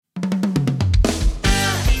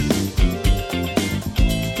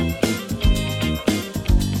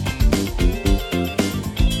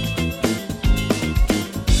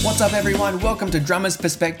What's up everyone, welcome to Drummer's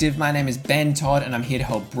Perspective. My name is Ben Todd and I'm here to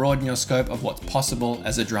help broaden your scope of what's possible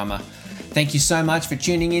as a drummer. Thank you so much for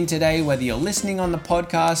tuning in today, whether you're listening on the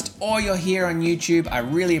podcast or you're here on YouTube. I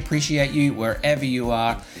really appreciate you wherever you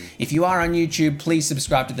are. If you are on YouTube, please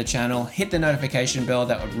subscribe to the channel, hit the notification bell,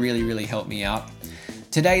 that would really help me out.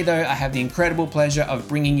 Today though, I have the incredible pleasure of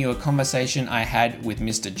bringing you a conversation I had with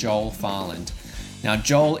Mr. Joel Farland. Now,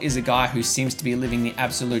 Joel is a guy who seems to be living the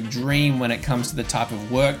absolute dream when it comes to the type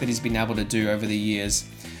of work that he's been able to do over the years.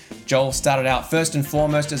 Joel started out first and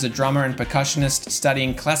foremost as a drummer and percussionist,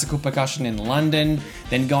 studying classical percussion in London,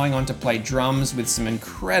 then going on to play drums with some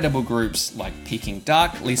incredible groups like Peking,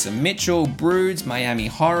 Lisa Mitchell, Broods, Miami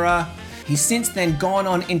Horror. He's since then gone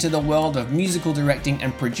on into the world of musical directing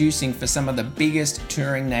and producing for some of the biggest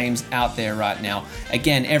touring names out there right now.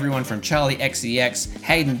 Again, everyone from Charlie XCX,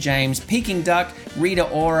 Hayden James, Peking Duck, Rita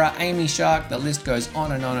Ora, Amy Shark, the list goes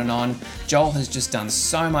on and on and on. Joel has just done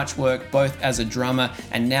so much work both as a drummer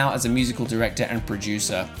and now as a musical director and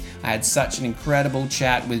producer. I had such an incredible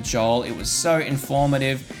chat with Joel. It was so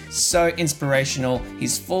informative, so inspirational.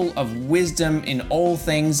 He's full of wisdom in all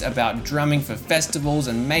things about drumming for festivals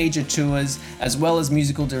and major tours, as well as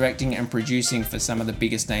musical directing and producing for some of the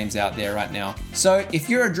biggest names out there right now. So if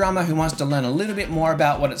you're a drummer who wants to learn a little bit more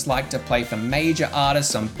about what it's like to play for major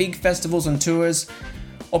artists on big festivals and tours,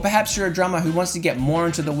 or perhaps you're a drummer who wants to get more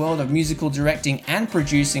into the world of musical directing and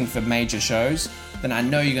producing for major shows, then I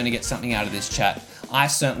know you're going to get something out of this chat. I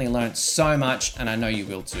certainly learned so much, and I know you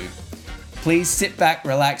will too. Please sit back,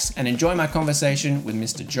 relax, and enjoy my conversation with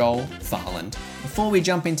Mr. Joel Farland. Before we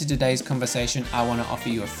jump into today's conversation, I want to offer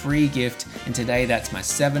you a free gift, and today that's my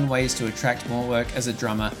 7 Ways to Attract More Work as a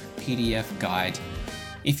Drummer PDF guide.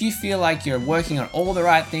 If you feel like you're working on all the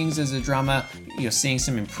right things as a drummer, you're seeing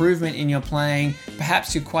some improvement in your playing,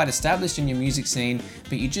 perhaps you're quite established in your music scene,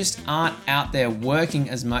 but you just aren't out there working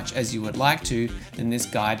as much as you would like to, then this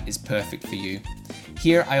guide is perfect for you.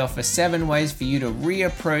 Here I offer 7 ways for you to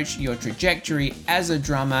reapproach your trajectory as a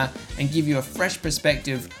drummer and give you a fresh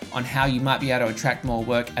perspective on how you might be able to attract more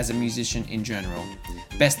work as a musician in general.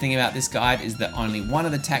 Best thing about this guide is that only one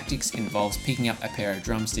of the tactics involves picking up a pair of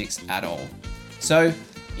drumsticks at all. So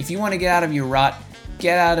if you want to get out of your rut,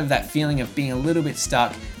 get out of that feeling of being a little bit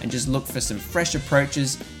stuck and just look for some fresh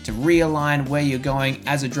approaches to realign where you're going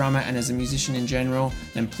as a drummer and as a musician in general,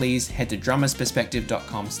 then please head to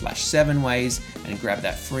drummersperspective.com/7ways and grab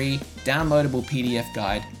that free downloadable PDF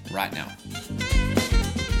guide right now.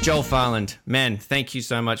 Joel Farland, man, thank you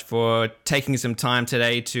so much for taking some time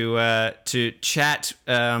today to chat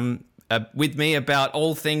with me about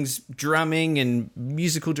all things drumming and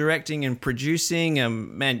musical directing and producing.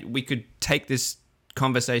 Man, we could take this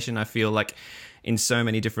conversation, I feel like, in so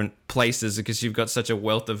many different places because you've got such a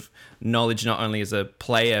wealth of knowledge, not only as a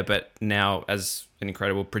player, but now as an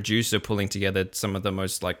incredible producer, pulling together some of the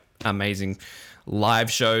most like amazing live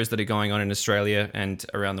shows that are going on in Australia and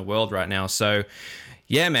around the world right now. So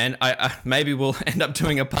yeah, man, I maybe we'll end up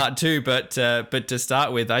doing a part 2, but to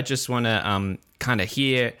start with, I just want to kind of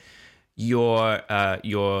hear your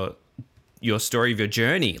story of your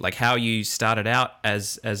journey, like how you started out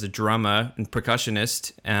as a drummer and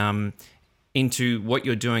percussionist into what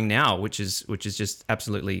you're doing now, which is just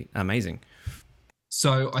absolutely amazing.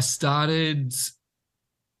 So I started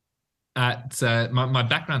at my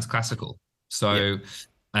background's classical. So yeah.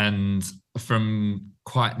 And from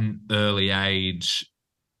quite an early age,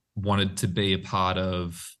 wanted to be a part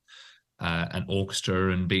of an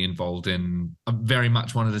orchestra and be involved in. I very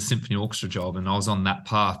much wanted a symphony orchestra job, and I was on that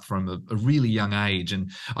path from a really young age.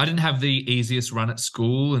 And I didn't have the easiest run at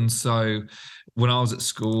school, and so when I was at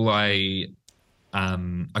school, I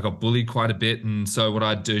got bullied quite a bit. And so what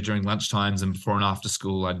I'd do during lunchtimes and before and after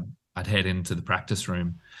school, I'd head into the practice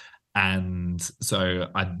room, and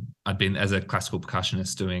so I'd been as a classical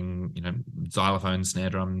percussionist doing xylophone,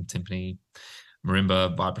 snare drum, timpani,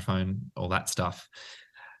 marimba, vibraphone, all that stuff.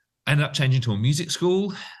 I ended up changing to a music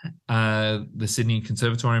school, the Sydney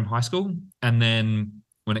Conservatorium High School. And then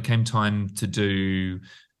when it came time to do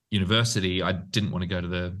university, I didn't want to go to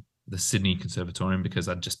the Sydney Conservatorium because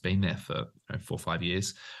I'd just been there for 4 or 5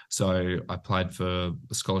 years. So I applied for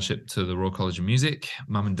a scholarship to the Royal College of Music.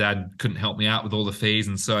 Mum and Dad couldn't help me out with all the fees.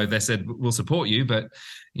 And so they said, we'll support you, but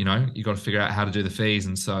you got to figure out how to do the fees.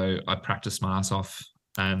 And so I practiced my ass off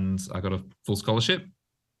and I got a full scholarship.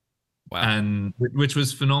 Wow. And which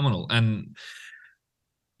was phenomenal. And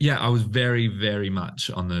yeah, I was very, very much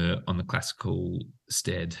on the classical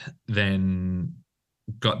stead. Then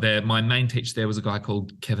got there. My main teacher there was a guy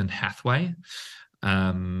called Kevin Hathaway,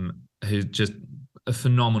 who's just a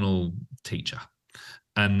phenomenal teacher.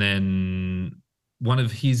 And then one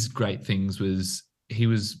of his great things was he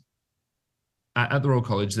was at the Royal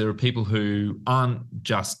College, there are people who aren't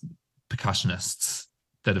just percussionists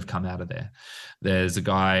that have come out of there. There's a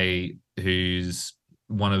guy who's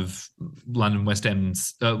one of London West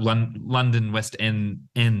End's biggest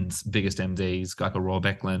MDs, a guy called Roy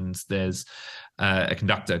Beckland. There's a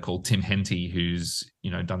conductor called Tim Henty, who's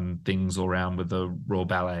done things all around with the Royal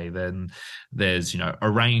Ballet. Then there's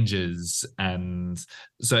arrangers, and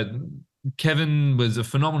so Kevin was a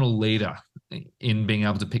phenomenal leader in being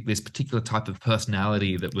able to pick this particular type of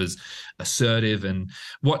personality that was assertive, and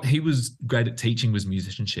what he was great at teaching was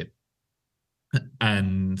musicianship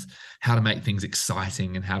and how to make things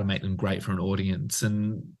exciting and how to make them great for an audience.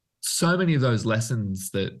 And so many of those lessons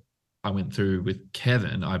that I went through with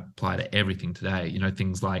Kevin, I apply to everything today.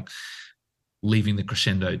 Things like leaving the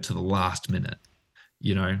crescendo to the last minute,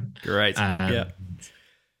 Great. Yeah.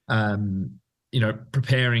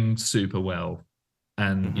 Preparing super well,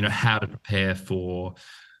 and how to prepare for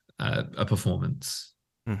a performance.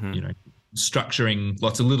 Structuring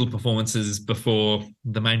lots of little performances before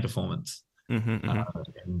the main performance. And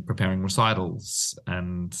preparing recitals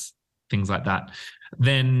and things like that.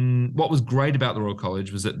 Then what was great about the Royal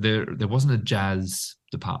College was that there wasn't a jazz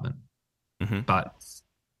department, but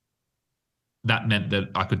that meant that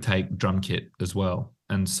I could take drum kit as well.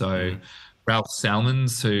 And so Ralph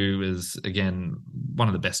Salmons, who is, again, one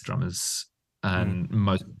of the best drummers and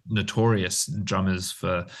most notorious drummers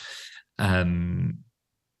for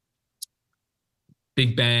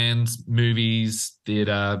big bands, movies,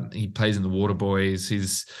 theatre. He plays in the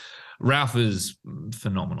Waterboys. Ralph is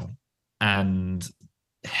phenomenal. And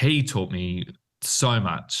he taught me so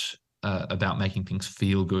much about making things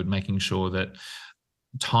feel good, making sure that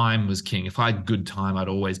time was king. If I had good time, I'd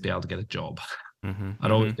always be able to get a job.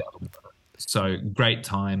 I'd always be able to work. So great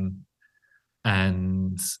time.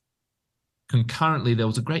 And concurrently, there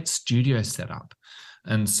was a great studio set up.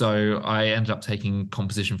 And so I ended up taking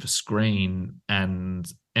composition for screen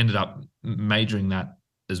and ended up majoring that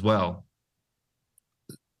as well.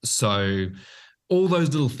 So all those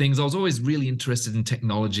little things, I was always really interested in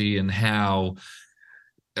technology and how,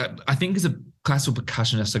 I think as a classical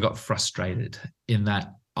percussionist, I got frustrated in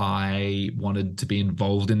that I wanted to be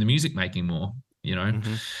involved in the music making more,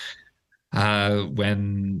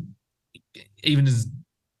 when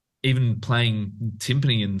even playing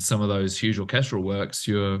timpani in some of those huge orchestral works,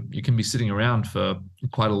 you can be sitting around for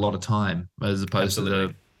quite a lot of time as opposed to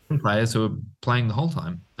the players who are playing the whole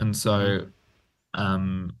time. And so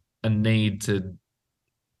a need to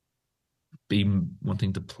be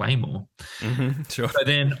wanting to play more. Sure. So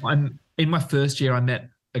then in my first year, I met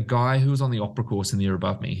a guy who was on the opera course in the year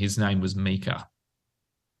above me. His name was Mika.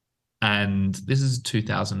 And this is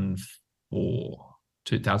 2004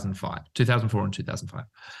 and 2005.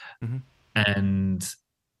 And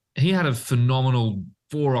he had a phenomenal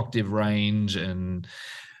 4-octave range, and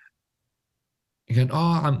he goes,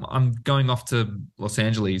 I'm going off to Los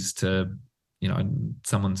Angeles to,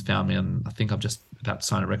 someone's found me and I think I'm just about to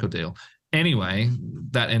sign a record deal. Anyway,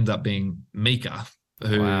 that ends up being Mika,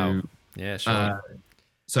 who, wow. Yeah, sure.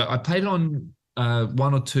 So I played on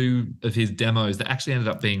one or two of his demos that actually ended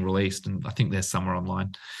up being released, and I think they're somewhere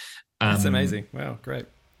online. That's amazing. Wow, great.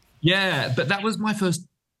 Yeah, but that was my first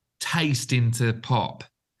taste into pop.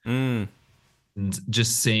 And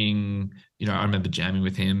just seeing, I remember jamming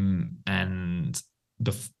with him, and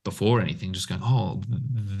before anything, just going,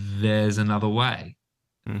 there's another way.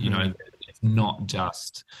 It's not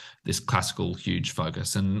just this classical huge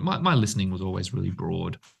focus. And my listening was always really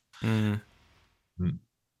broad.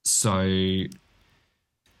 So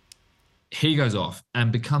he goes off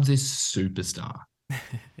and becomes this superstar.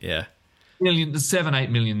 Yeah. 7-8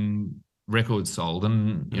 million records sold,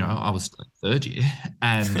 and I was still in third year,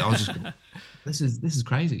 and I was just going, this is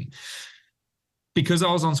crazy, because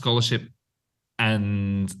I was on scholarship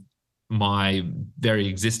and my very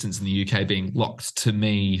existence in the UK being locked to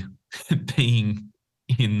me being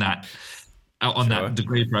in that on that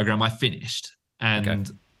degree program. I finished,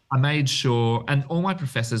 and I made sure, and all my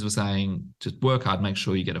professors were saying, just work hard, make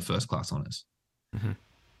sure you get a first class honours.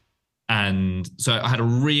 And so I had a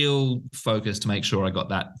real focus to make sure I got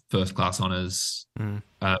that first class honours,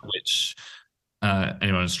 which anyone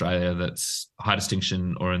in Australia that's high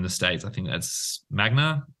distinction, or in the States, I think that's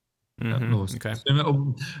Magna, or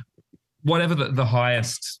whatever the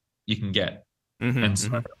highest you can get. And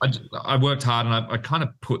so I worked hard, and I kind of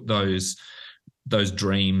put those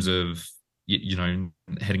dreams of,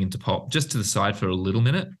 heading into pop just to the side for a little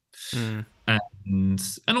minute. And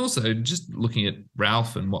also just looking at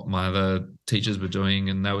Ralph and what my other teachers were doing,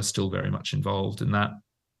 and they were still very much involved in that.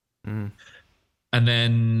 And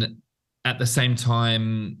then at the same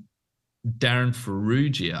time, Darren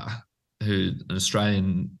Ferrugia, who's an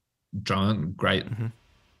Australian drummer, great,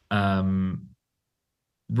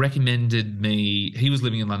 recommended me. He was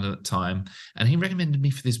living in London at the time, and he recommended me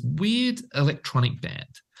for this weird electronic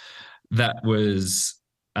band that was,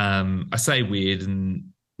 I say weird,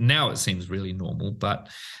 and now it seems really normal, but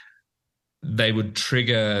they would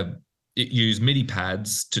use MIDI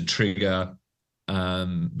pads to trigger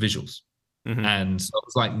visuals. And so it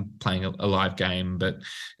was like playing a live game, but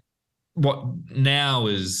what now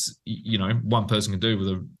is, one person can do with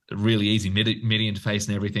a really easy MIDI interface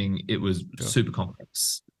and everything. It was super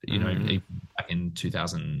complex, even back in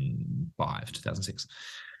 2005, 2006.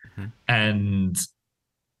 And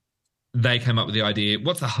they came up with the idea,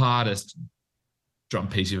 what's the hardest drum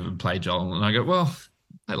piece you've ever played, Joel? And I go, well,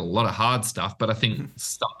 I had a lot of hard stuff, but I think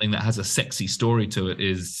something that has a sexy story to it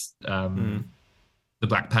is The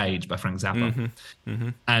Black Page by Frank Zappa.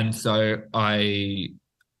 And so I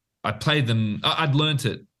played them. I'd learnt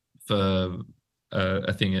it for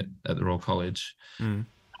a thing at the Royal College.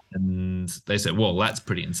 And they said, well, that's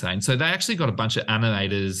pretty insane. So they actually got a bunch of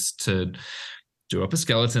animators to do up a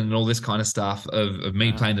skeleton and all this kind of stuff of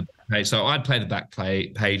me playing the back page. So I'd play the back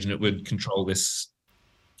page and it would control this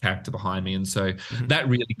character behind me. And so that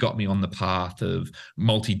really got me on the path of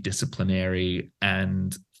multidisciplinary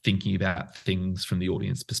and thinking about things from the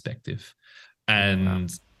audience perspective.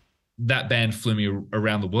 And that band flew me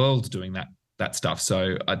around the world doing that stuff.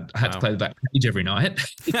 So I had to play the back page every night.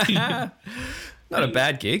 Not a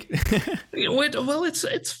bad gig. Well,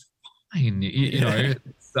 it's fine.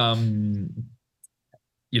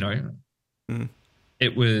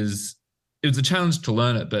 It was a challenge to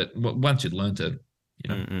learn it, but once you'd learned it, you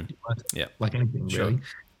learned it, like anything, really.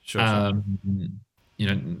 Sure.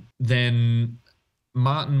 Then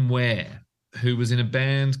Martin Ware, who was in a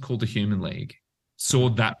band called the Human League, saw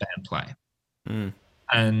that band play.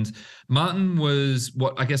 And Martin was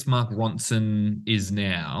what I guess Mark Ronson is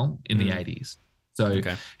now in the 80s. So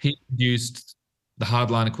he produced The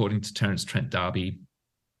Hardline according to Terence Trent D'Arby.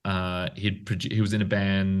 He was in a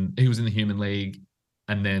band, he was in the Human League,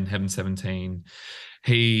 and then Heaven 17.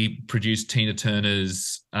 He produced Tina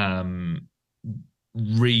Turner's reboot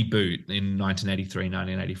in 1983,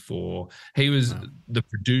 1984. He was the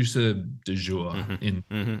producer du jour in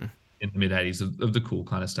the mid-80s of the cool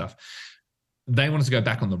kind of stuff. They wanted to go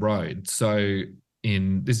back on the road. So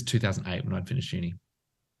this is 2008 when I'd finished uni,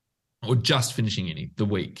 or just finishing uni, the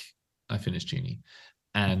week I finished uni.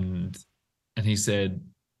 And he said,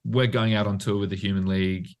 we're going out on tour with the Human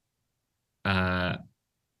League,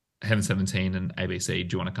 Heaven 17 and ABC.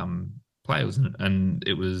 Do you want to come play? And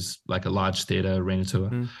it was like a large theatre arena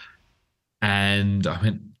tour. And I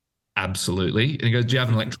went, absolutely. And he goes, do you have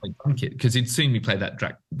an electronic drum kit? Because he'd seen me play that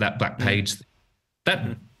Black Page thing.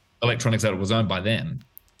 That Electronics Edit was owned by them.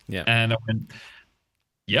 Yeah. And I went,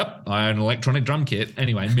 yep, I own an electronic drum kit.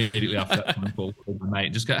 Anyway, immediately after that phone call, my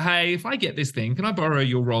mate just go, hey, if I get this thing, can I borrow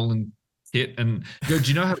your Roland kit? And go, do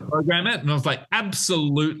you know how to program it? And I was like,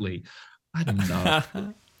 absolutely. I don't know.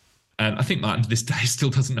 And I think Martin to this day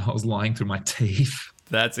still doesn't know I was lying through my teeth.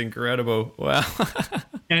 That's incredible. Wow.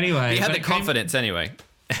 Anyway. He had the confidence anyway.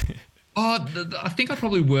 I think I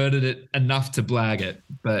probably worded it enough to blag it.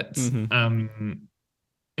 But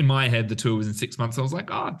in my head, the tour was in 6 months. I was like,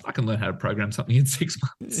 I can learn how to program something in 6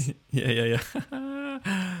 months. Yeah.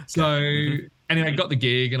 So anyway, got the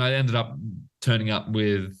gig and I ended up turning up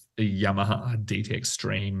with a Yamaha DT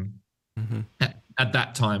Extreme at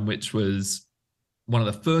that time, which was one of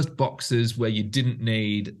the first boxes where you didn't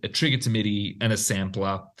need a trigger to MIDI and a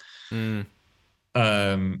sampler, and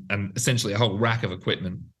essentially a whole rack of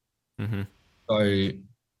equipment. So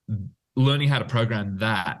learning how to program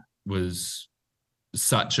that was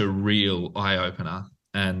such a real eye-opener.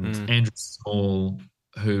 And Andrew Small,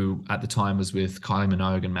 who at the time was with Kylie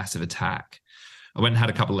Minogue and Massive Attack, I went and had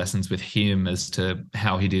a couple of lessons with him as to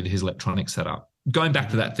how he did his electronic setup. Going back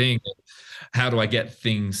to that thing, how do I get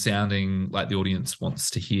things sounding like the audience wants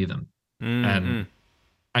to hear them, and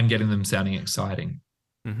getting them sounding exciting.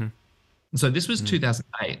 So this was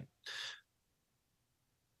 2008,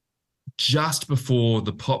 just before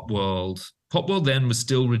the pop world. Pop world then was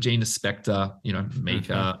still Regina Spektor,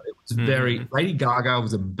 Mika. It was very, Lady Gaga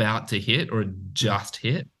was about to hit or had just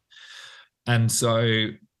hit. And so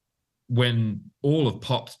when all of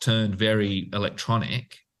pop turned very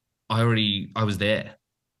electronic, I was there.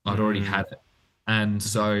 I'd already had it. And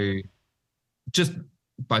so just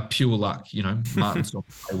by pure luck, Martin saw me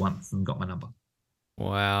play once and got my number.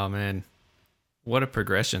 Wow, man. What a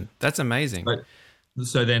progression. That's amazing.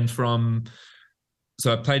 So then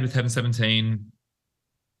I played with Heaven 17.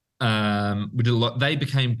 We did a lot. They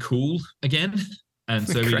became cool again. And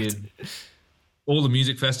so we did all the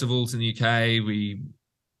music festivals in the UK. We,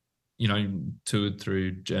 toured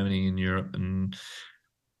through Germany and Europe, and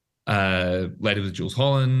later with Jules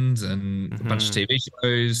Holland and a bunch of TV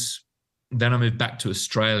shows. Then I moved back to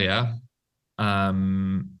Australia,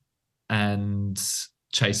 and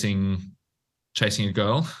chasing a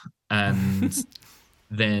girl, and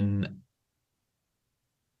then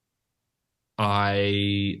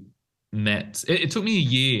I met. It took me a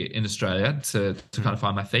year in Australia to kind of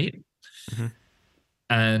find my feet,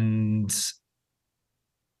 and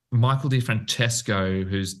Michael DiFrancesco,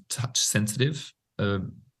 who's touch sensitive,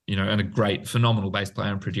 and a great, phenomenal bass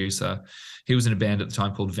player and producer. He was in a band at the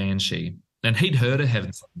time called Banshee, and he'd heard of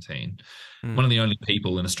Heaven 17, one of the only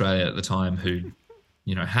people in Australia at the time who,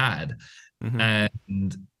 had.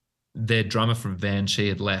 And their drummer from Banshee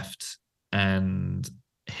had left, and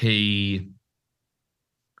he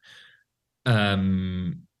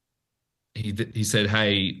said,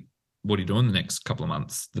 "Hey, what are you doing the next couple of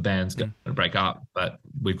months? The band's going to break up, but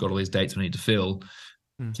we've got all these dates we need to fill.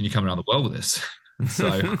 Can you come around the world with us?" So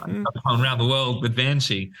I've gone around the world with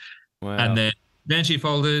Banshee. Wow. And then Banshee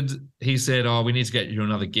folded. He said, "Oh, we need to get you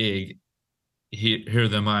another gig. Here are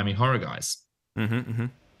the Miami Horror guys, who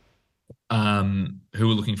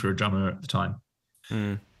were looking for a drummer at the time."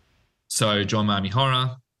 So joined Miami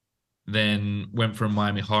Horror, then went from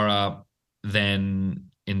Miami Horror,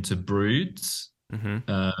 then into Broods,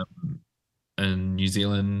 a New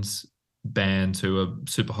Zealand band who were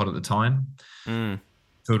super hot at the time.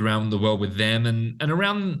 Toured around the world with them, and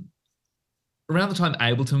around the time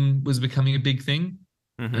Ableton was becoming a big thing.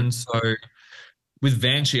 And so with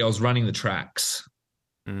Banshee, I was running the tracks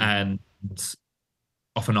and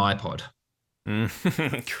off an iPod.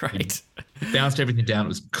 Great. Bounced everything down. It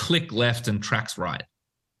was click left and tracks right.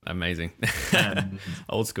 Amazing. And,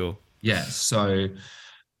 old school. Yeah. So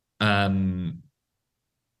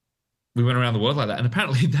we went around the world like that. And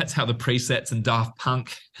apparently that's how the Presets and Daft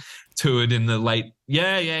Punk toured in the late.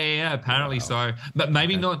 Yeah. Apparently so. But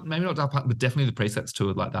maybe not Daft Punk, but definitely the Presets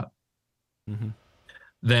toured like that.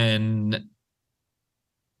 Then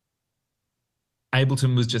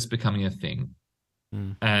Ableton was just becoming a thing.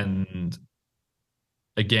 And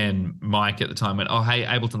again, Mike at the time went, "Oh, hey,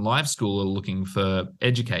 Ableton Live School are looking for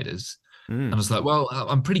educators." And I was like, "Well,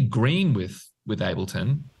 I'm pretty green with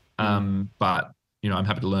Ableton, but I'm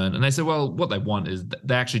happy to learn." And they said, "Well, what they want is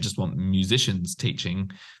they actually just want musicians teaching,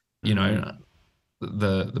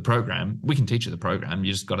 the program. We can teach you the program.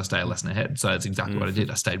 You just got to stay a lesson ahead." So that's exactly what I did.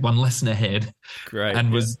 I stayed one lesson ahead, great,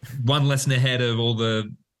 and was one lesson ahead of all the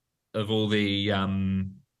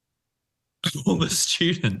all the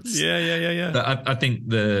students. Yeah. But I think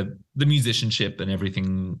the musicianship and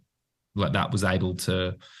everything like that was able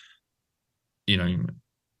to,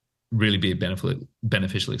 really be a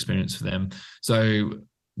beneficial experience for them. So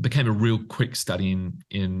became a real quick study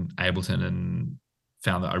in Ableton, and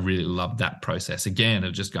found that I really loved that process again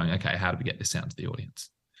of just going, okay, how do we get this out to the audience?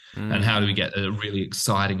 And how do we get a really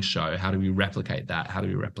exciting show? How do we replicate that? How do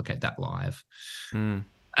we replicate that live?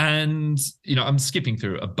 And, I'm skipping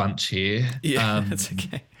through a bunch here. Yeah, that's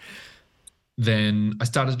okay. Then I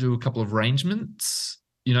started to do a couple of arrangements,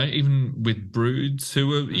 even with Broods, who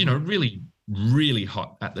were, really, really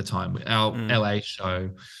hot at the time. Our LA show,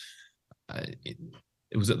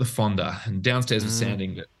 it was at the Fonda, and downstairs was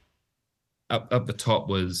sounding, but up the top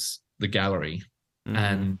was the gallery.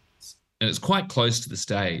 And it's quite close to the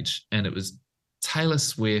stage. And it was Taylor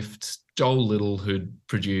Swift, Joel Little, who'd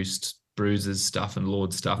produced Bruise's stuff and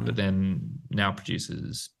Lord's stuff, but then now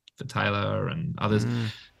produces for Taylor and others.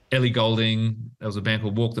 Ellie Goulding, there was a band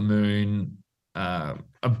called Walk the Moon, a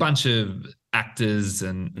bunch of actors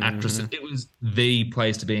and actresses. It was the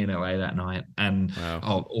place to be in LA that night. And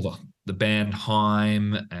all the band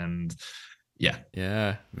Haim, and yeah,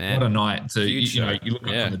 man, what a night to you look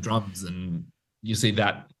up on the drums and you see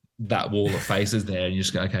that wall of faces there, and you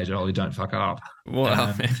just go, okay, Jolie, don't fuck up.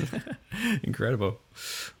 Wow, man. Incredible.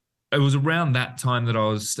 It was around that time that I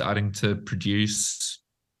was starting to produce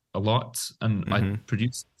a lot, and I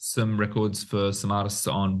produced some records for some artists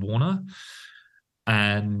on Warner,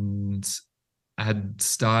 and I had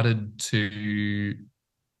started to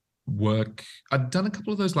work. I'd done a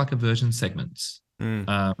couple of those like Aversion segments,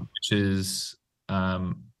 which is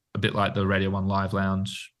a bit like the Radio 1 Live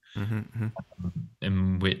Lounge,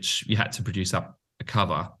 in which you had to produce up a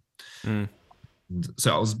cover. And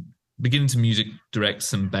so I was beginning to music direct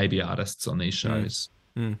some baby artists on these shows.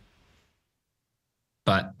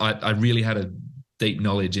 But I really had a deep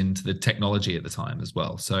knowledge into the technology at the time as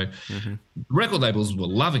well. So record labels were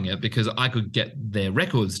loving it because I could get their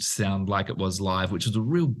records to sound like it was live, which was a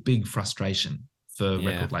real big frustration for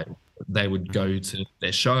record labels. they would go to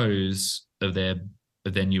their shows of their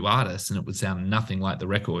new artists, and it would sound nothing like the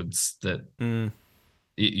records that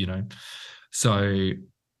So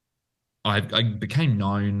I became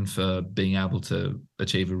known for being able to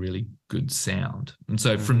achieve a really good sound, and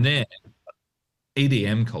so from there,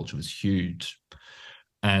 EDM culture was huge,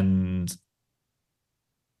 and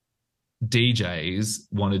DJs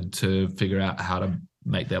wanted to figure out how to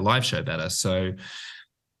make their live show better. So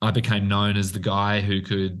I became known as the guy who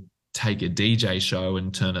could take a DJ show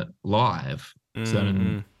and turn it live. So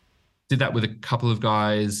I did that with a couple of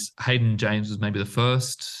guys. Hayden James was maybe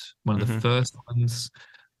one of the first ones.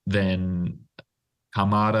 Then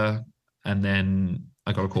Kamada, and then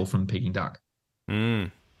I got a call from Peking Duck.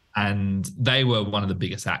 And they were one of the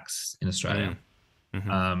biggest acts in Australia.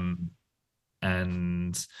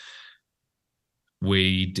 And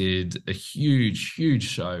we did a huge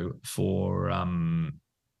show for I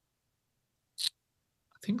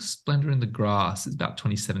think Splendor in the Grass. It's about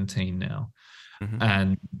 2017 now.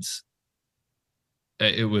 And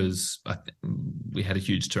it was, we had a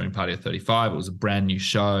huge touring party at 35. It was a brand new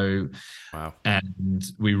show. Wow. And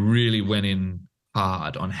we really went in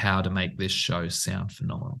hard on how to make this show sound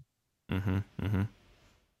phenomenal.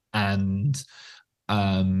 And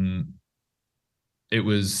it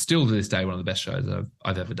was still to this day one of the best shows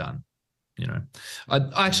I've ever done.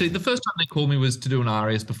 Actually, the first time they called me was to do an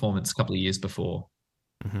Arias performance a couple of years before,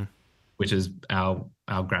 which is our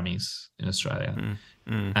Grammys in Australia.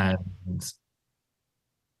 And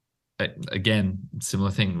again, similar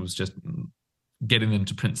thing. It was just getting them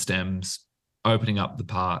to print stems, opening up the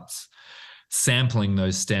parts, sampling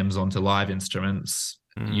those stems onto live instruments,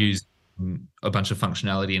 using a bunch of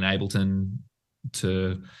functionality in Ableton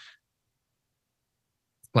to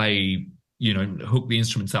play, hook the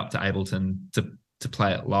instruments up to Ableton to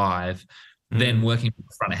play it live, then working with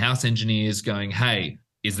the front of house engineers going, hey,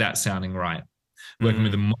 is that sounding right? Working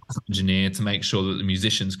with the micro engineer to make sure that the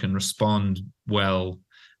musicians can respond well,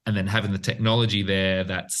 and then having the technology there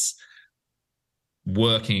that's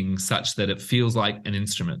working such that it feels like an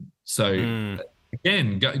instrument. So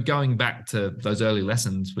again, going back to those early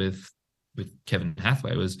lessons with Kevin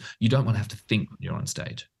Hathaway was, you don't want to have to think when you're on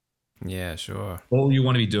stage. Yeah, sure. All you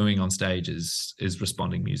want to be doing on stage is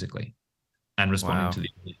responding musically and responding to the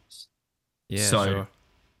audience. Yeah, so sure.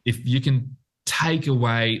 If you can make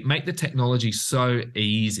the technology so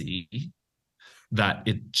easy that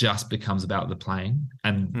it just becomes about the playing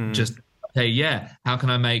and just, hey, yeah, how can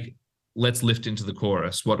I let's lift into the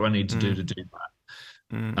chorus. What do I need to do to do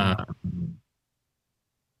that?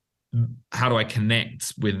 How do I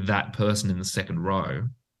connect with that person in the second row?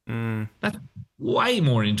 That's way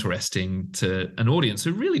more interesting to an audience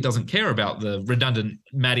who really doesn't care about the redundant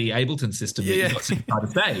Matty Ableton system that you've got sitting by the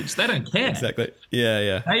stage. They don't care. Exactly.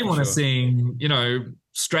 Yeah. They want to sing,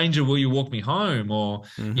 Stranger, Will You Walk Me Home? Or,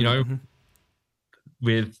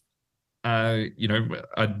 with, I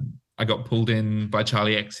got pulled in by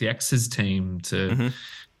Charlie XCX's team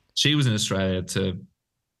she was in Australia to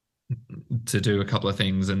do a couple of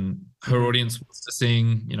things, and her audience wants to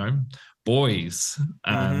sing, Boys,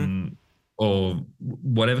 or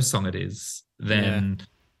whatever song it is, then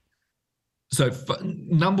so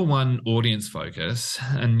number one, audience focus,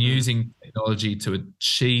 and using technology to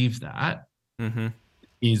achieve that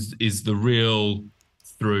is the real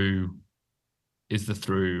through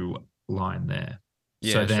line there.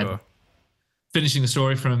 Yeah, so then finishing the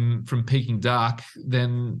story from Peking Duck,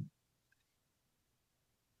 then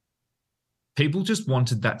people just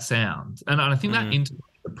wanted that sound, and I think that integrated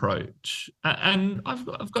approach, and I've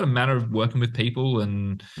got a manner of working with people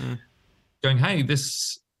and going, hey,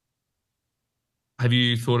 have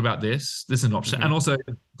you thought about this? This is an option. And also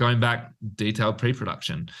going back, detailed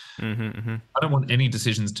pre-production. I don't want any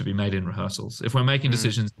decisions to be made in rehearsals. If we're making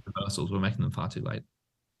decisions in rehearsals, we're making them far too late.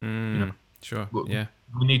 Sure. Yeah.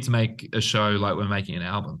 We need to make a show like we're making an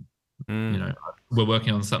album. We're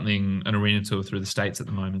working on something, an arena tour through the States at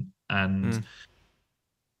the moment, and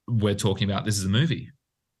we're talking about this is a movie.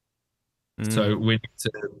 So we need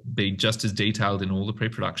to be just as detailed in all the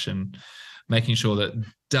pre-production, making sure that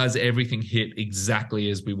does everything hit exactly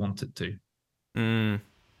as we want it to. Sure.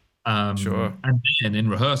 And then in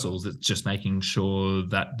rehearsals, it's just making sure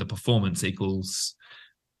that the performance equals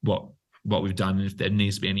what we've done, and if there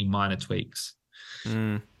needs to be any minor tweaks.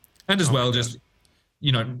 And as well, just,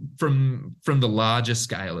 from the larger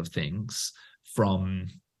scale of things, from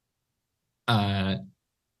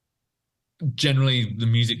generally the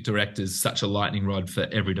music director is such a lightning rod for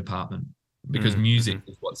every department, because music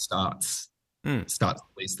is what starts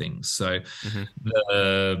these things. So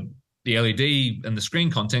the LED and the screen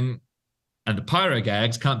content and the pyro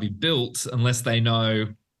gags can't be built unless they know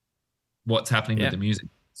what's happening with Yeah, the music.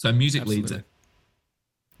 So music leads absolutely.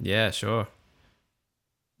 it. Yeah, sure.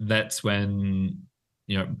 That's when,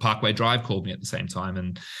 Parkway Drive called me at the same time.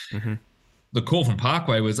 And Mm-hmm. the call from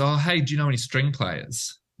Parkway was, oh, hey, do you know any string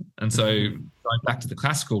players? And so Mm-hmm. going back to the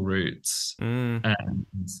classical roots, Mm, and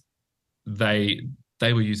they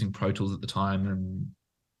they were using Pro Tools at the time. And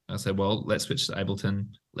I said, well, let's switch to Ableton.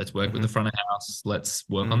 Let's work with mm-hmm. the front of house. Let's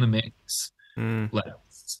work on Mm, the mix. mm,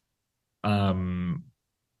 Let's um,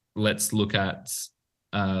 let's look at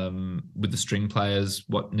with the string players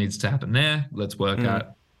what needs to happen there. Let's work mm,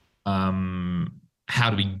 at how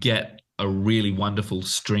do we get a really wonderful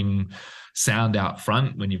string sound out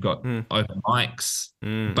front when you've got mm, open mics,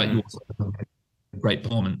 mm, but you mm, also have a great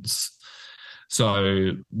performance.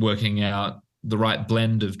 So working out the right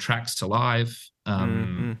blend of tracks to live, mm,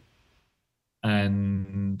 mm,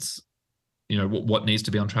 and what needs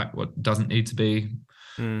to be on track, what doesn't need to be.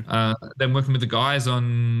 mm, Then working with the guys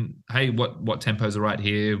on, hey, what tempos are right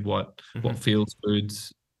here, what mhm, feels good,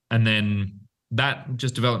 and then that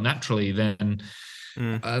just developed naturally. Then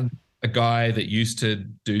mm, uh, a guy that used to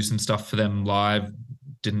do some stuff for them live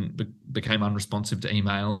didn't became unresponsive to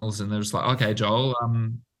emails, and they're just like, okay, Joel,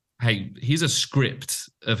 hey, here's a script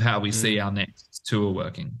of how we see mm. our next tour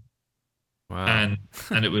working, Wow.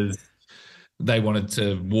 and it was they wanted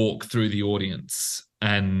to walk through the audience,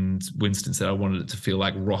 and Winston said I wanted it to feel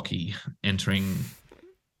like Rocky entering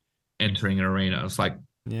an arena. I was like,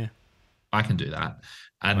 Yeah. I can do that.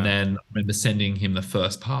 And Wow. then I remember sending him the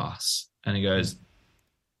first pass, and he Mm. goes,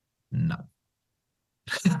 no.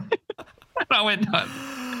 And I went, no.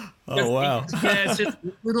 Oh, wow. Yeah, it's just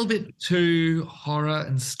a little bit too horror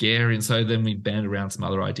and scary. And so then we band around some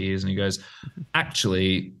other ideas, and he goes,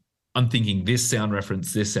 actually, I'm thinking this sound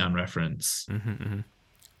reference, this sound reference. Mhm, mhm.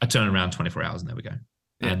 I turn around 24 hours, and there we go.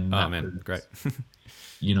 Yeah. And Oh, that man. Great. was,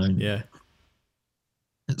 you know, Yeah.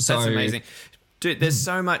 That's so amazing. Dude, there's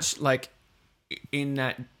so much like in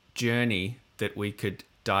that journey that we could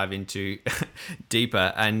dive into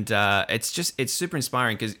deeper. And it's super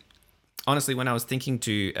inspiring because honestly, when I was thinking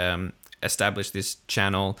to establish this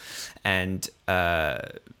channel and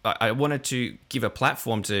I wanted to give a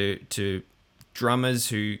platform to drummers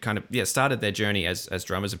who kind of started their journey as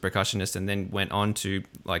drummers and percussionists and then went on to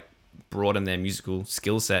like broaden their musical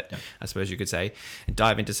skill set, I suppose you could say, and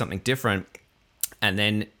dive into something different and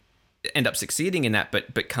then end up succeeding in that,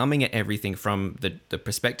 but coming at everything from the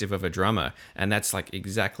perspective of a drummer. And that's like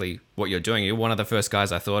exactly what you're doing. You're one of the first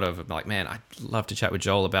guys I thought of. I'm like, man, I'd love to chat with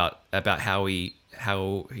Joel about how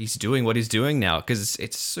he's doing what he's doing now, because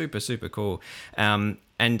it's super, super cool. And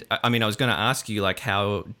I mean, I was going to ask you, like,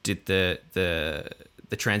 how did the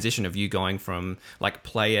transition of you going from like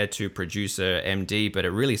player to producer MD, but it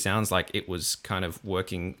really sounds like it was kind of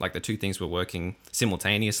working, like the two things were working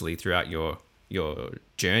simultaneously throughout your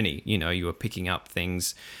journey. You were picking up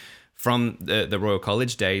things from the Royal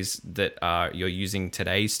College days that you're using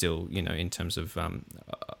today still, in terms of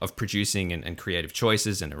producing and creative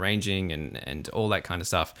choices and arranging and all that kind of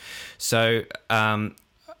stuff. So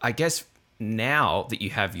I guess now that you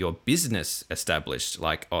have your business established,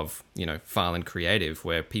 like of, Farland Creative,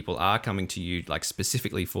 where people are coming to you like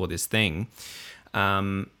specifically for this thing,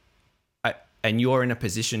 and you're in a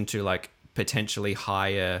position to like potentially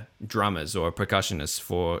hire drummers or percussionists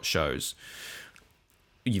for shows.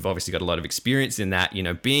 You've obviously got a lot of experience in that,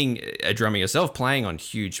 being a drummer yourself, playing on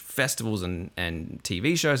huge festivals and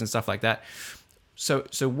TV shows and stuff like that. So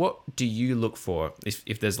what do you look for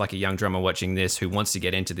if there's like a young drummer watching this who wants to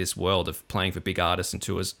get into this world of playing for big artists and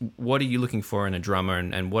tours? What are you looking for in a drummer,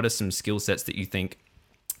 and what are some skill sets that you think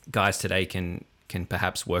guys today can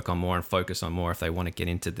perhaps work on more and focus on more if they want to get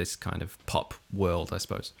into this kind of pop world, I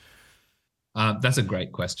suppose? That's a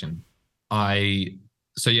great question.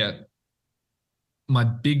 So yeah, my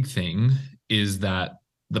big thing is that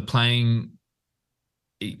the playing,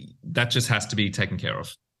 that just has to be taken care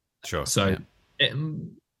of. Sure. So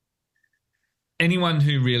anyone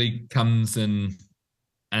who really comes and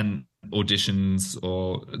auditions,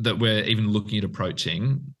 or that we're even looking at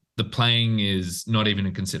approaching, the playing is not even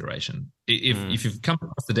a consideration. If you've come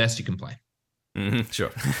across the desk, you can play. Mm-hmm.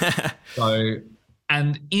 Sure. So,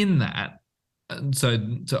 and in that, so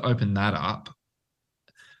to open that up,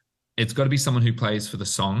 it's got to be someone who plays for the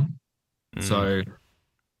song. So,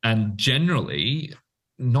 and generally,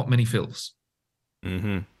 not many fills.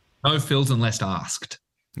 Mm-hmm. No fills unless asked.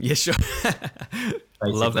 Yeah, sure.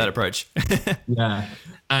 Love that approach. Yeah.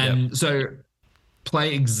 And so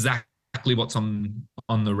play exactly what's on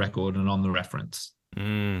the record and on the reference.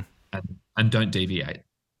 And don't deviate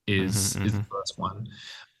is the first one.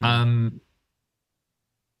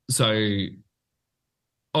 So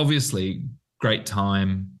obviously great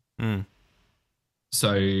time,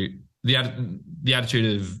 So the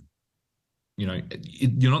attitude of,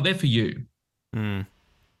 you're not there for you. Mm.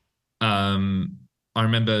 I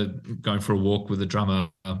remember going for a walk with a drummer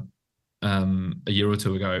a year or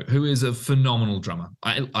two ago, who is a phenomenal drummer.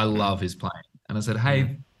 I love his playing. And I said,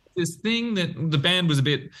 hey, this thing that the band was a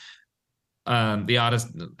bit, the artist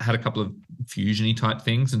had a couple of fusion-y type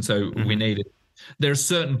things. And so we needed, there are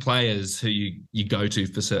certain players who you go to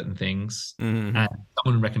for certain things. And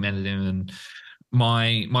someone recommended him. And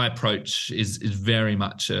my approach is very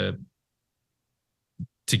much to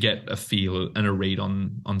get a feel and a read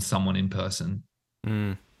on someone in person.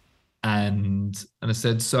 And I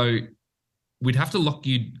said, so we'd have to lock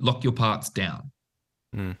your parts down.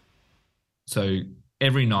 So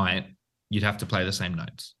every night you'd have to play the same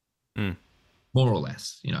notes, more or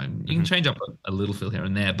less. You can change up a little feel here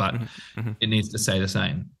and there, but it needs to stay the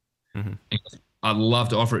same. And he goes, I'd love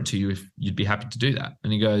to offer it to you if you'd be happy to do that.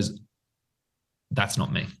 And he goes, that's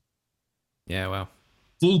not me. Yeah, wow.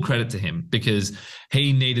 Full credit to him, because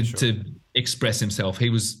he needed to express himself. He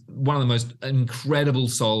was one of the most incredible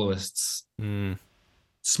soloists.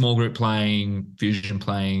 Small group playing, fusion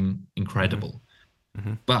playing, incredible.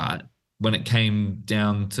 But when it came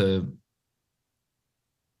down to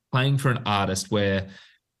playing for an artist where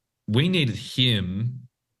we needed him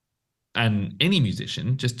and any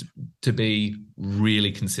musician just to be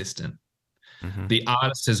really consistent. The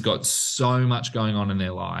artist has got so much going on in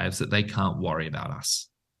their lives that they can't worry about us.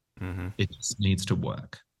 It just needs to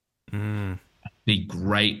work. Be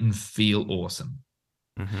great and feel awesome.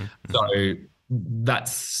 First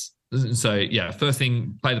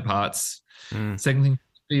thing, play the parts. Second thing,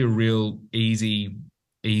 be a real easy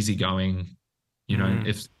going.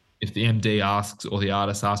 If the MD asks or the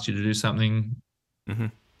artist asks you to do something,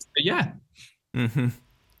 yeah.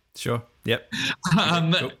 Sure. Yep.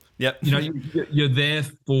 Cool. Yep. You're there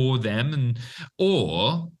for them,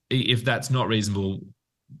 or if that's not reasonable,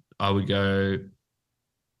 I would go,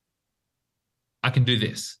 I can do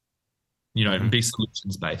this, be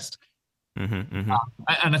solutions based. And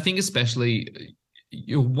I think especially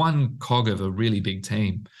you're one cog of a really big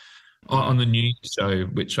team. On the news show,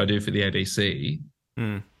 which I do for the ABC,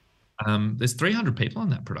 there's 300 people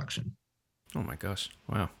on that production. Oh my gosh.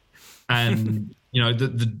 Wow. And,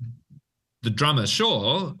 the drummer,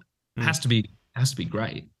 sure, has to be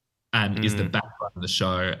great, and is the background of the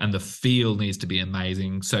show, and the feel needs to be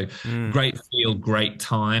amazing. So great feel, great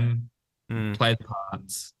time, play the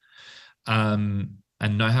parts, and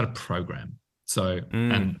know how to program. So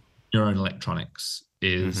and your own electronics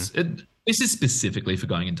is this is specifically for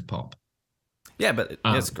going into pop. Yeah, but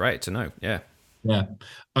it's great to know. Yeah.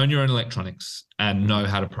 Own your own electronics and know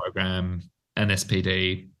how to program an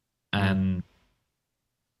SPD. And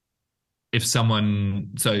if so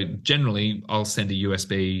generally I'll send a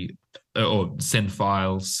USB or send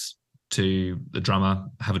files to the drummer,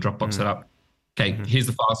 have a Dropbox set up. Okay, here's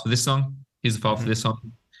the files for this song. Here's the file for this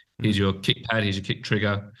song. Here's your kick pad. Here's your kick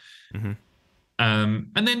trigger. And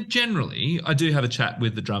then generally I do have a chat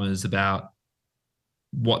with the drummers about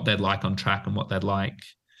what they'd like on track and what they'd like,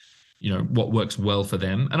 what works well for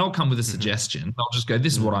them. And I'll come with a suggestion. I'll just go,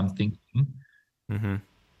 this is what I'm thinking.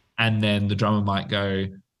 And then the drummer might go,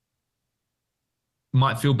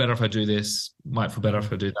 might feel better if I do this, might feel better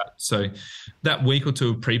if I do that. So that week or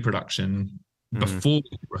two of pre-production before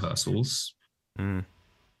rehearsals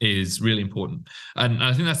is really important. And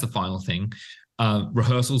I think that's the final thing.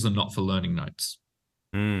 Rehearsals are not for learning notes.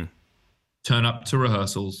 Turn up to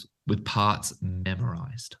rehearsals with parts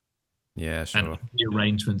memorized. Yeah, sure. And the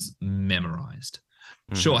arrangements memorized.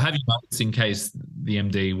 Sure, have your notes in case the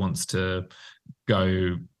MD wants to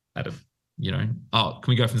go at a, can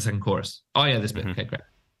we go from the second chorus? Oh yeah, this bit. Okay, great.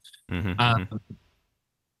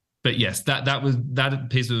 But yes, that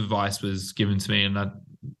piece of advice was given to me, and I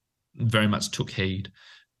very much took heed.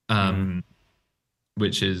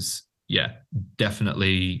 Which is,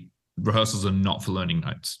 definitely rehearsals are not for learning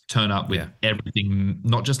notes. Turn up with everything,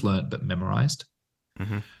 not just learnt, but memorized.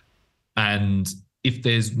 And if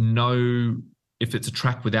it's a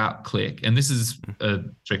track without click, and this is a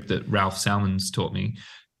trick that Ralph Salmons taught me,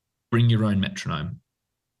 bring your own metronome.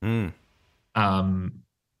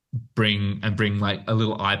 Bring like a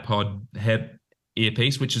little iPod head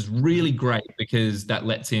earpiece, which is really great because that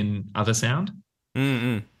lets in other sound.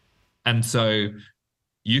 And so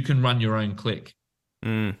you can run your own click.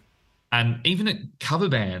 And even at cover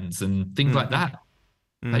bands and things like that,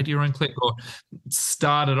 play to your own click, or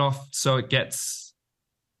start it off so it gets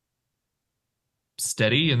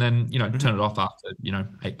steady, and then turn it off after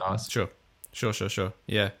 8 bars. Sure.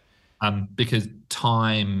 Yeah. Because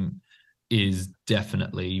time is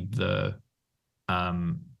definitely the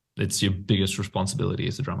it's your biggest responsibility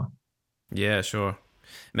as a drummer. Yeah, sure.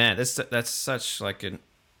 Man, that's such like an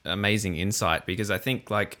amazing insight, because I think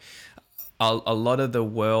like a lot of the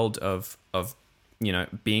world of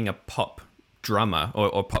being a pop drummer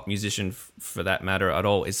or pop musician for that matter at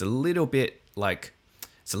all is a little bit like,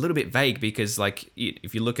 it's a little bit vague, because like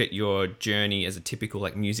if you look at your journey as a typical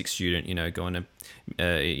like music student, going to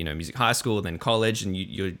music high school, then college, and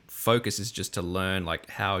your focus is just to learn like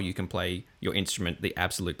how you can play your instrument the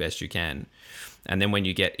absolute best you can. And then when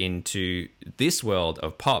you get into this world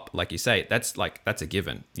of pop, like you say, that's a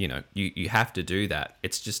given. You have to do that.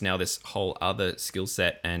 It's just now this whole other skill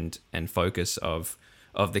set and focus of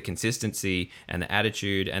the consistency and the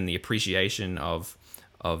attitude and the appreciation of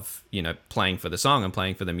playing for the song and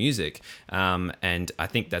playing for the music. And I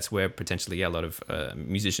think that's where potentially a lot of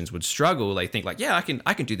musicians would struggle. They think like, yeah,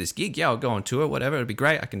 I can do this gig. Yeah, I'll go on tour, whatever. It'd be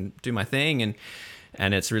great. I can do my thing.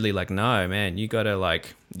 And it's really like, no, man, you got to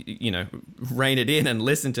like, rein it in and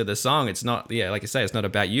listen to the song. It's not, like I say, it's not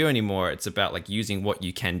about you anymore. It's about like using what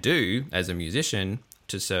you can do as a musician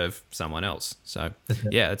to serve someone else. So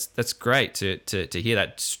yeah, that's great to hear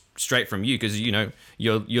that straight from you, because you're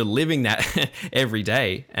living that every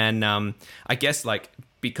day. And I guess like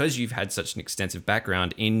because you've had such an extensive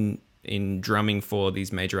background in drumming for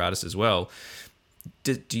these major artists as well,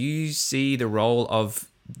 do you see the role of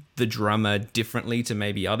the drummer differently to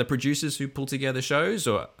maybe other producers who pull together shows?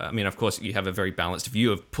 Or I mean, of course you have a very balanced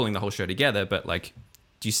view of pulling the whole show together, but like,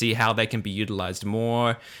 do you see how they can be utilized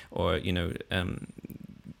more, or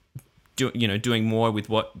doing more with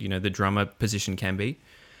what the drummer position can be?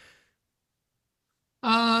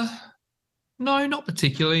 No, not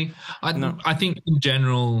particularly. I think in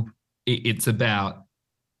general it's about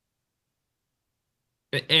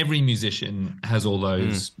every musician has all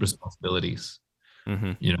those responsibilities.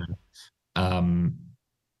 No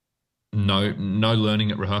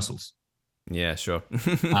learning at rehearsals. Yeah, sure.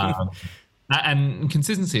 And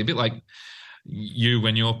consistency, a bit like you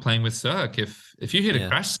when you're playing with Cirque. If you hit a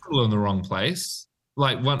crash cymbal in the wrong place,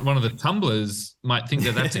 like one of the tumblers might think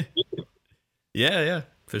that's a yeah,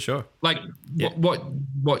 for sure. Like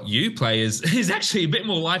what you play is actually a bit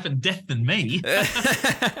more life and death than me.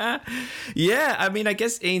 Yeah, I mean, I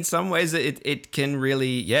guess in some ways it can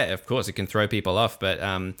really, of course it can throw people off, but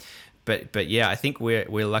yeah, I think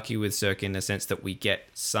we're lucky with Cirque in the sense that we get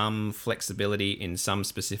some flexibility in some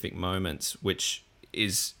specific moments, which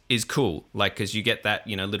is cool, like, because you get that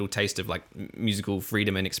little taste of like musical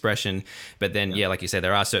freedom and expression, but then like you say,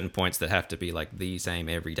 there are certain points that have to be like the same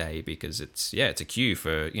every day, because it's a cue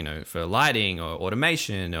for for lighting or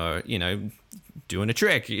automation or doing a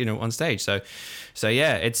trick on stage. So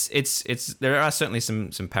yeah, it's there are certainly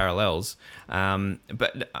some parallels,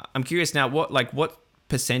 but I'm curious now, what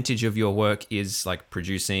percentage of your work is like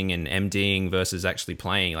producing and MDing versus actually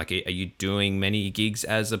playing? Like, are you doing many gigs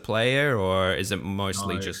as a player, or is it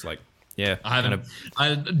mostly just like, I haven't.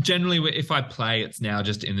 I generally, if I play, it's now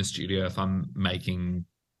just in the studio if I'm making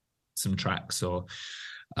some tracks, or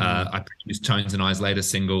I produced Tones and I's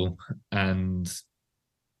latest single, and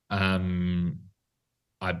I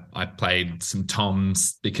played some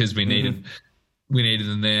toms because we needed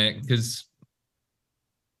them there, because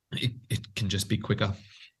it can just be quicker.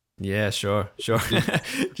 Yeah, sure. Just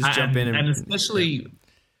jump in and especially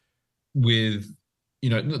with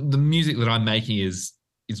the music that I'm making is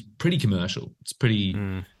pretty commercial. It's pretty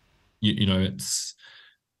it's.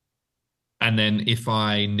 And then if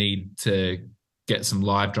I need to get some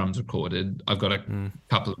live drums recorded, I've got a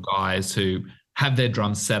couple of guys who have their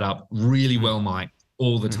drums set up really well mic'd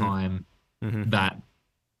all the time, that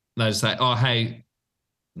they just say, oh, hey,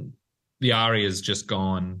 the aria's just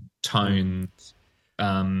gone, tones.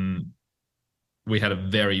 We had a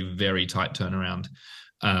very, very tight turnaround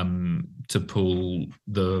to pull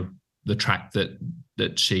the track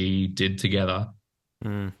that she did together.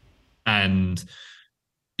 And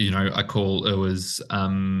I call it was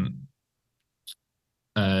Danny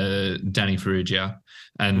Ferrugia,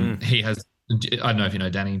 and he has, I don't know if you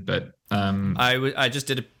know Danny, but I just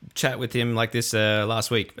did a chat with him like this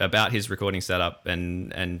last week about his recording setup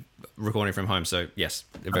and recording from home. So yes,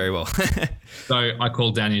 very well. So I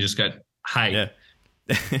called Danny and just go, hey,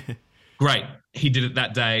 great. He did it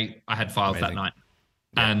that day. I had files that night,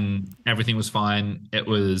 and everything was fine. It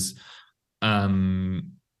was great.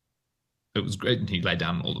 And he laid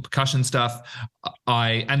down all the percussion stuff.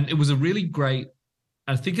 And it was a really great,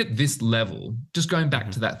 I think at this level, just going back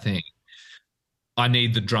to that thing, I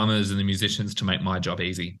need the drummers and the musicians to make my job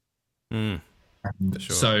easy. For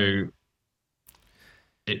sure. So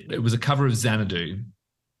it was a cover of Xanadu,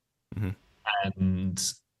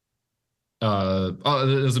 and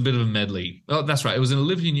There was a bit of a medley. Oh, that's right. It was an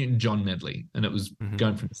Olivia Newton-John medley, and it was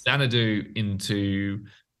going from Xanadu into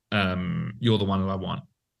You're the One That I Want.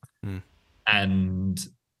 And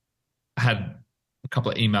I had a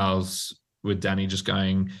couple of emails with Danny just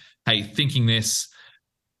going, hey, thinking this,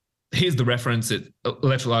 here's the reference at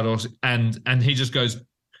Electrolyte, and he just goes,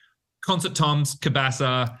 concert toms,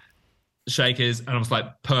 Cabasa, shakers, and I was like,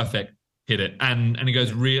 perfect, hit it. And he goes,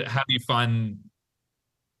 how do you find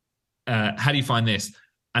this?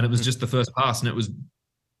 And it was just the first pass, and it was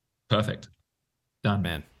perfect. Done.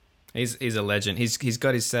 Man, he's a legend. He's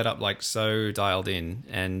got his setup like so dialed in,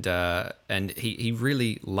 and he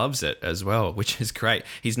really loves it as well, which is great.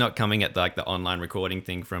 He's not coming at like the online recording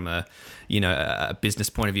thing from a business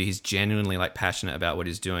point of view. He's genuinely like passionate about what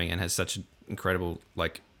he's doing and has such an incredible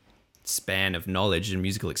like span of knowledge and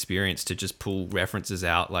musical experience to just pull references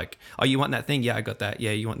out like, oh, you want that thing? Yeah, I got that. Yeah,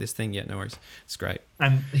 you want this thing? Yeah, no worries. It's great.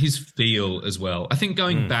 And his feel as well. I think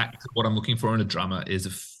going back to what I'm looking for in a drummer is a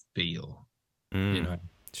feel.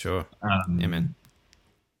 Sure. Yeah, man.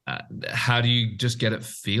 How do you just get it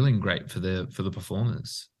feeling great for the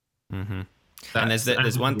performers? And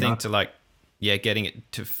there's one thing to like, getting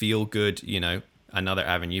it to feel good, another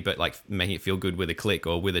avenue, but like making it feel good with a click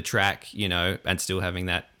or with a track, and still having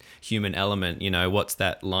that human element. What's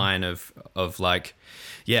that line of like,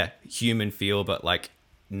 human feel, but like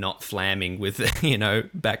not flamming with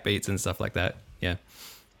backbeats and stuff like that. Yeah,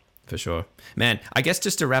 for sure, man. I guess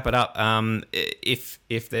just to wrap it up,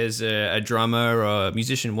 if there's a drummer or a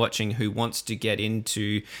musician watching who wants to get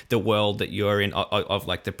into the world that you're in of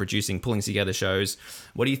like the producing, pulling together shows,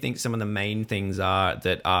 what do you think some of the main things are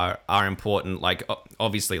that are important? Like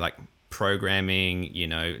obviously like programming,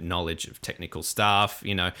 knowledge of technical stuff,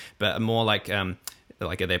 but more like are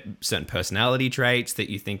there certain personality traits that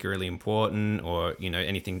you think are really important, or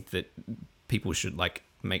anything that people should like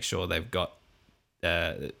make sure they've got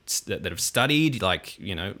that have studied, like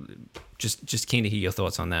just keen to hear your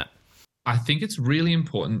thoughts on that. I think it's really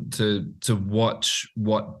important to watch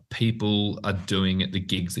what people are doing at the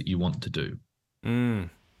gigs that you want to do.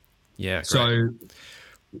 Yeah, great. So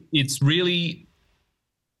it's really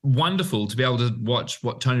wonderful to be able to watch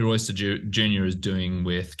what Tony Royster Jr. is doing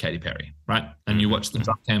with Katy Perry, right? And you watch the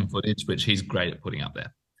drum cam footage, which he's great at putting up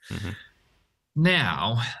there.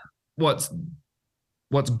 Now, what's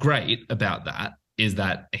great about that is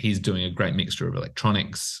that he's doing a great mixture of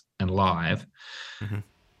electronics and live.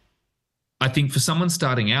 I think for someone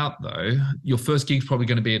starting out, though, your first gig's probably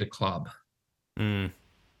going to be at a club.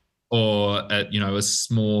 Or at, a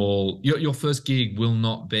small... Your first gig will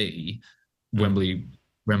not be Wembley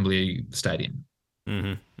Stadium.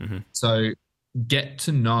 So get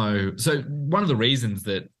to know. So one of the reasons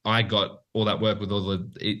that I got all that work with all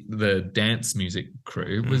the dance music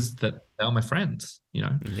crew was that they were my friends.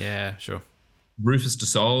 Yeah, sure. Rufus de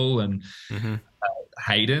Sol and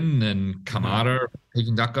Hayden and Kamada,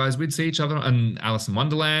 Peking Duck guys. We'd see each other, and Alice in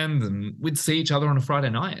Wonderland, and we'd see each other on a Friday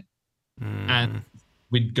night, and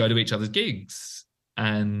we'd go to each other's gigs.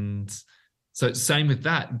 And so same with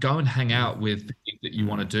that, go and hang out with the gig that you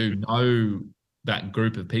want to do, know that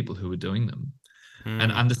group of people who are doing them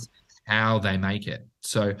and understand how they make it.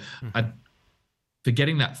 So for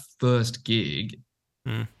getting that first gig,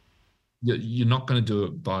 you're not going to do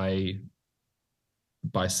it by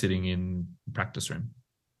sitting in the practice room.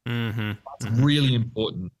 It's really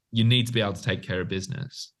important. You need to be able to take care of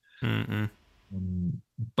business.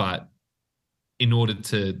 But in order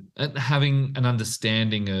to having an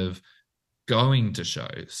understanding of going to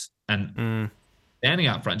shows and standing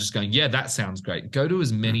out front, just going, yeah, that sounds great. Go to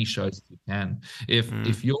as many shows as you can.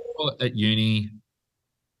 If you're at uni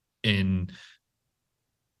and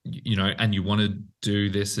you want to do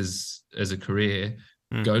this as a career,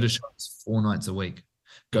 go to shows 4 nights a week.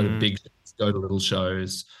 Go to big shows, go to little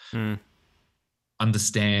shows.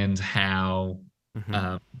 Understand how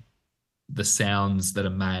the sounds that are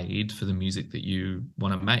made for the music that you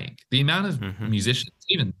want to make. The amount of musicians,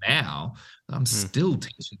 even now, I'm still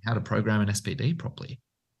teaching how to program an SPD properly.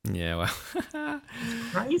 Yeah, well,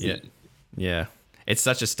 crazy. Yeah. It's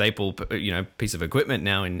such a staple, piece of equipment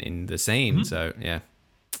now in the scene. So yeah,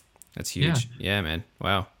 that's huge. Yeah, man.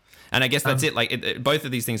 Wow. And I guess that's it. Like both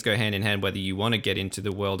of these things go hand in hand, whether you want to get into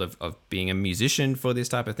the world of being a musician for this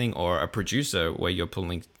type of thing or a producer where you're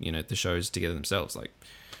pulling, the shows together themselves. Like,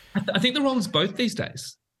 I think the role is both these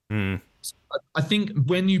days. So I think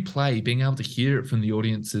when you play, being able to hear it from the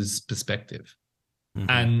audience's perspective,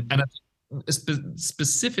 and I think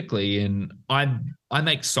specifically I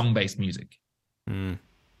make song-based music. The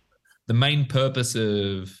main purpose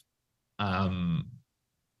of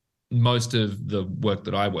most of the work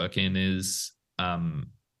that I work in is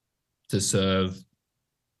to serve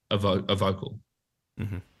a vocal.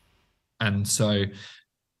 Mm-hmm. And so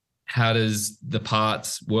how does the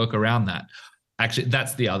parts work around that? Actually,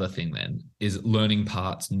 that's the other thing then, is learning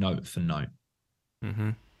parts note for note,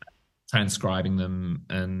 Mm-hmm. transcribing them.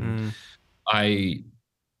 And I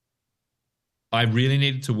really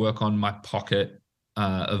needed to work on my pocket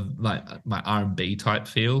of my R&B type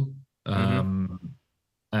feel. And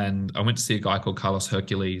I went to see a guy called Carlos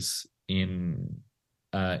Hercules in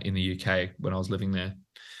the UK when I was living there.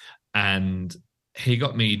 And he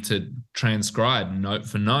got me to transcribe note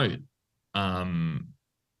for note.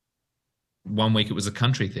 One week it was a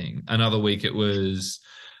country thing. Another week it was,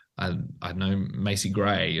 I don't know, Macy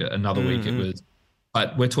Gray. Another week it was,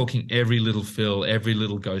 but we're talking every little fill, every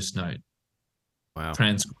little ghost note. Wow.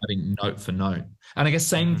 Transcribing note for note. And I guess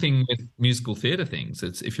same thing with musical theatre things.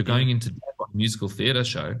 It's if you're going into a musical theatre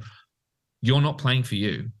show, you're not playing for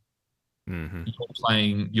you.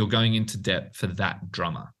 You're going into depth for that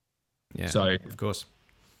drummer. Yeah. So of course.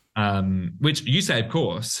 Which you say, of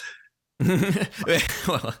course.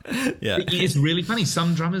 Well, yeah. It's really funny.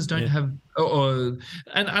 Some drummers don't have, and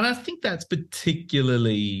I think that's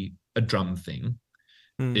particularly a drum thing,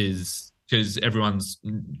 is because everyone's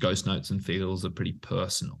ghost notes and feels are pretty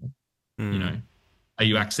personal. You know, are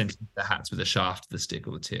you accenting the hats with the shaft, the stick,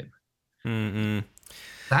 or the tip?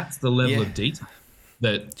 That's the level of detail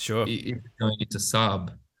that if you're going into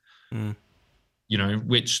sub, you know,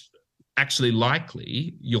 which actually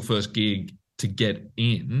likely your first gig to get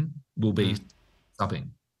in will be subbing.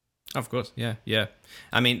 Of course, yeah.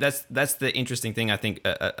 I mean, that's the interesting thing. I think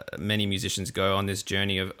many musicians go on this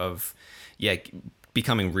journey of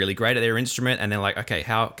becoming really great at their instrument, and they're like, okay,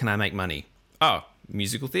 how can I make money? Oh,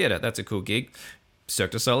 musical theatre, that's a cool gig.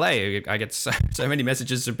 Cirque du Soleil, I get so many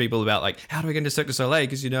messages from people about like, how do I get into Cirque du Soleil?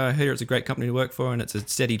 Because, you know, I hear it's a great company to work for and it's a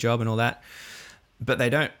steady job and all that. But they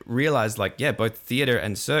don't realize, like, both theatre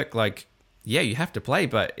and Cirque, like, you have to play,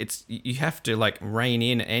 but you have to like rein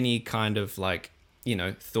in any kind of like, you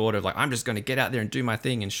know, thought of like, I'm just going to get out there and do my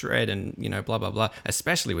thing and shred and, you know, blah, blah, blah,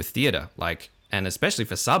 especially with theatre, like, and especially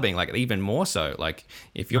for subbing, like even more so. Like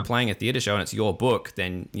if you're playing a theatre show and it's your book,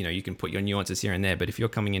 then, you know, you can put your nuances here and there. But if you're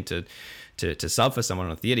coming into to sub for someone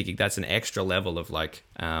on a theatre gig, that's an extra level of like,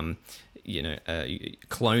 cloning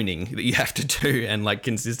that you have to do and like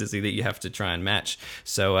consistency that you have to try and match.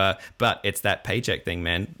 So, but it's that paycheck thing,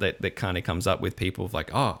 man, that kind of comes up with people of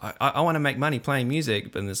like, oh, I want to make money playing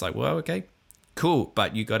music. But it's like, well, okay, cool.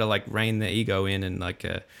 But you got to like rein the ego in and like,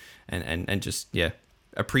 and just,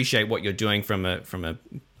 appreciate what you're doing from a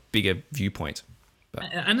bigger viewpoint. But.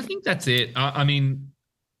 And I think that's it. I mean,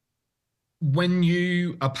 when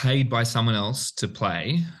you are paid by someone else to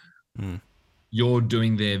play, you're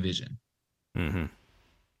doing their vision.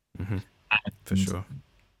 For sure.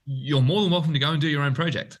 You're more than welcome to go and do your own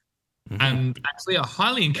project. And actually, I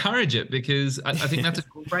highly encourage it because I think that's a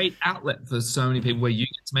great outlet for so many people where you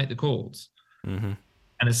get to make the calls. And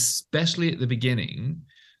especially at the beginning,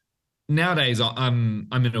 nowadays I'm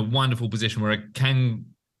in a wonderful position where I can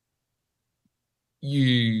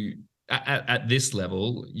at this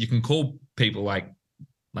level, you can call people like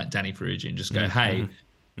Danny Ferrugi and just go, hey,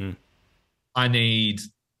 I need,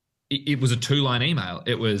 it was a 2-line email.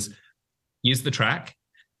 It was, here's the track.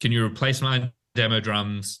 Can you replace my demo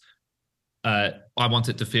drums? I want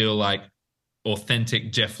it to feel like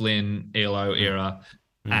authentic Jeff Lynne ELO era.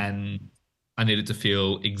 And I need it to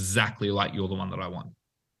feel exactly like you're the one that I want.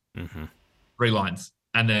 3 lines.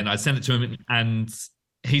 And then I send it to him and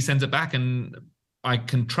he sends it back and I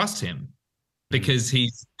can trust him because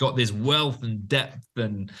he's got this wealth and depth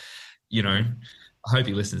and, you know, I hope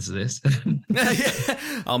he listens to this.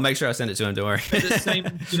 I'll make sure I send it to him, don't worry. The same,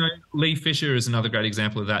 you know, Lee Fisher is another great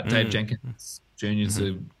example of that. Dave Jenkins Jr. is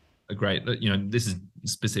a great, you know, this is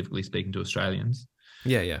specifically speaking to Australians.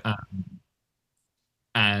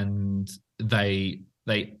 And they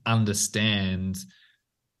understand,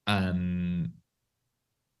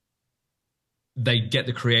 they get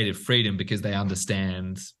the creative freedom because they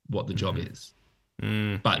understand what the job is.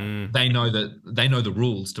 But they know the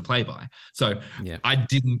rules to play by. So I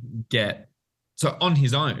didn't get, so on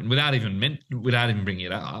his own, without even bringing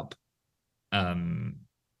it up,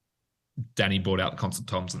 Danny brought out the concert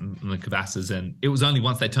toms and the cabasses, and it was only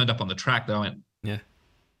once they turned up on the track that I went,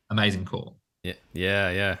 amazing call.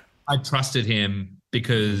 Yeah. I trusted him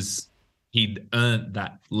because he'd earned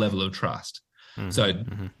that level of trust. So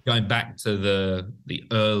going back to the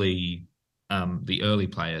early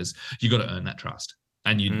players, you got to earn that trust,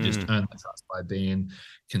 and you just earn that trust by being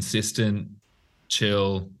consistent,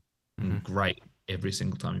 chill, and great every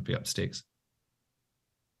single time you pick up sticks.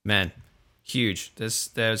 Man, Huge.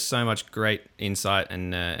 There's so much great insight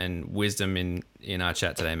and wisdom in our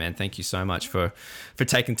chat today, man. Thank you so much for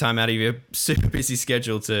taking time out of your super busy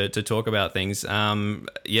schedule to talk about things.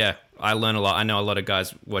 Yeah, I learn a lot. I know a lot of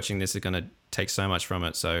guys watching this are going to take so much from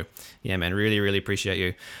it. So yeah, man, really, really appreciate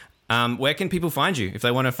you. Where can people find you if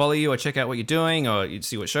they want to follow you or check out what you're doing or you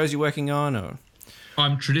see what shows you're working on? Or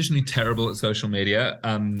I'm traditionally terrible at social media,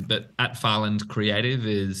 but at Farland Creative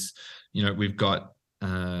is, we've got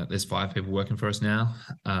there's 5 people working for us now,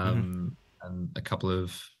 and a couple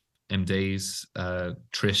of MDs.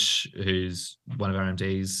 Trish, who's one of our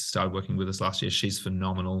MDs, started working with us last year. She's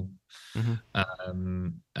phenomenal.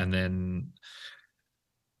 And then,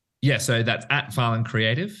 so that's at Farland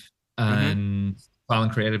Creative, and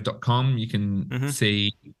farlandcreative.com. You can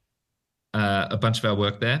see a bunch of our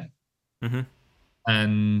work there.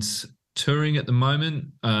 And touring at the moment,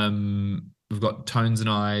 we've got Tones and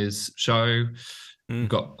I's show. We've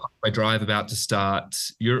got Parkway Drive about to start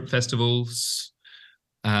Europe festivals.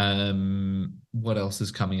 What else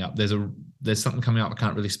is coming up? There's something coming up I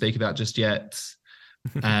can't really speak about just yet.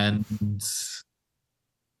 And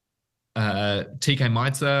Tkay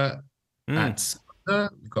Maidza at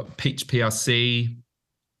we've got Peach PRC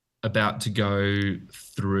about to go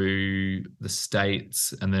through the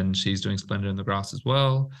States, and then she's doing Splendor in the Grass as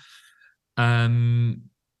well. I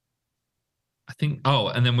think,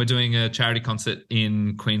 and then we're doing a charity concert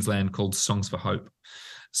in Queensland called Songs for Hope.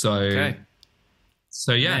 So yeah.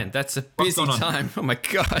 Man, that's a busy time. Oh my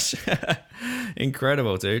gosh.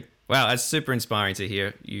 Incredible, dude. Wow, that's super inspiring to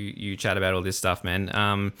hear you chat about all this stuff,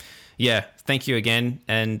 man. Yeah, thank you again,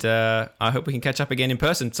 and I hope we can catch up again in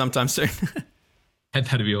person sometime soon.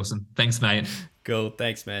 That'd be awesome. Thanks, mate. Cool.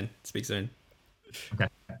 Thanks, man. Speak soon. Okay.